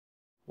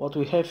What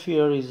we have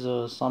here is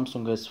a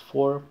Samsung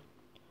S4.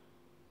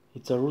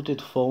 It's a rooted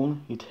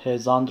phone. It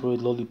has Android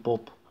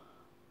Lollipop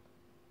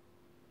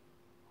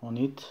on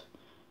it,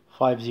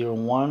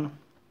 501.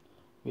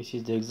 This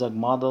is the exact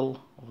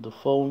model of the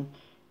phone,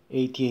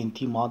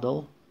 AT&T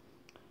model.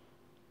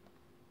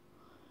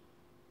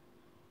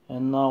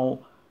 And now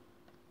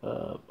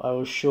I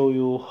will show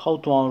you how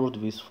to unroot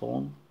this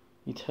phone.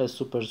 It has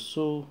Super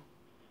SU.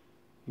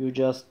 You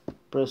just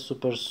press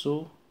Super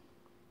SU,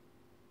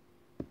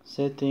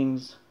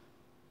 settings,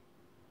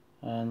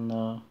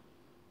 and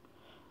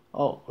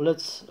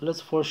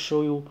let's first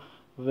show you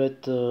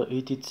that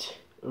it is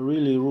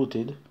really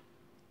rooted.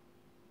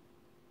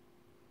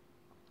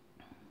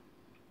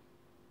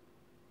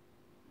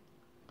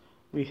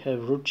 We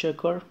have root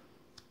checker,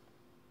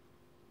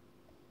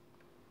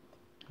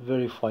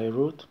 verify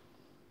root.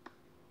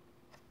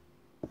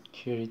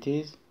 Here it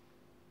is.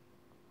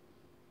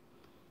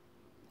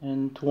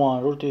 And to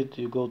unroot it,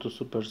 you go to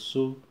Super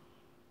SU,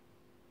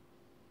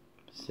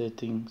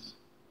 settings,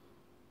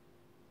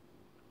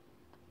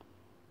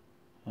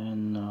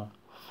 and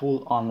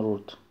full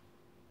unroot.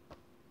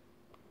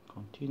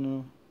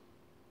 Continue.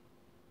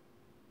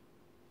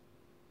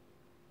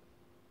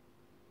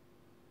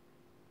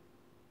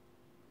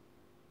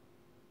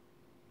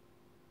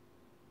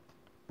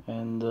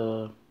 And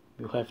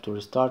you have to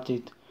restart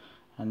it,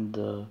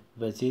 and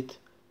that's it.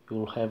 You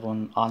will have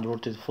an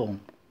unrooted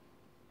phone.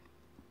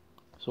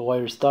 So I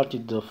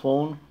restarted the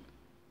phone.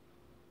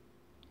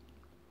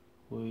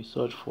 We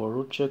search for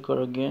root checker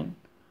again.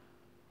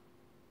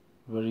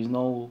 There is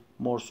no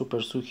more Super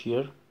SU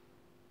here.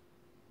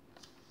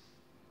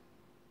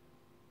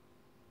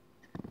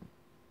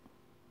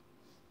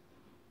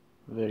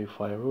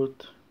 Verify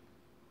root.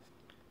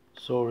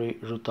 Sorry,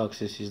 root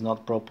access is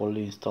not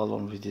properly installed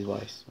on this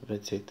device.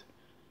 That's it.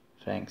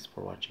 Thanks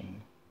for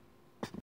watching.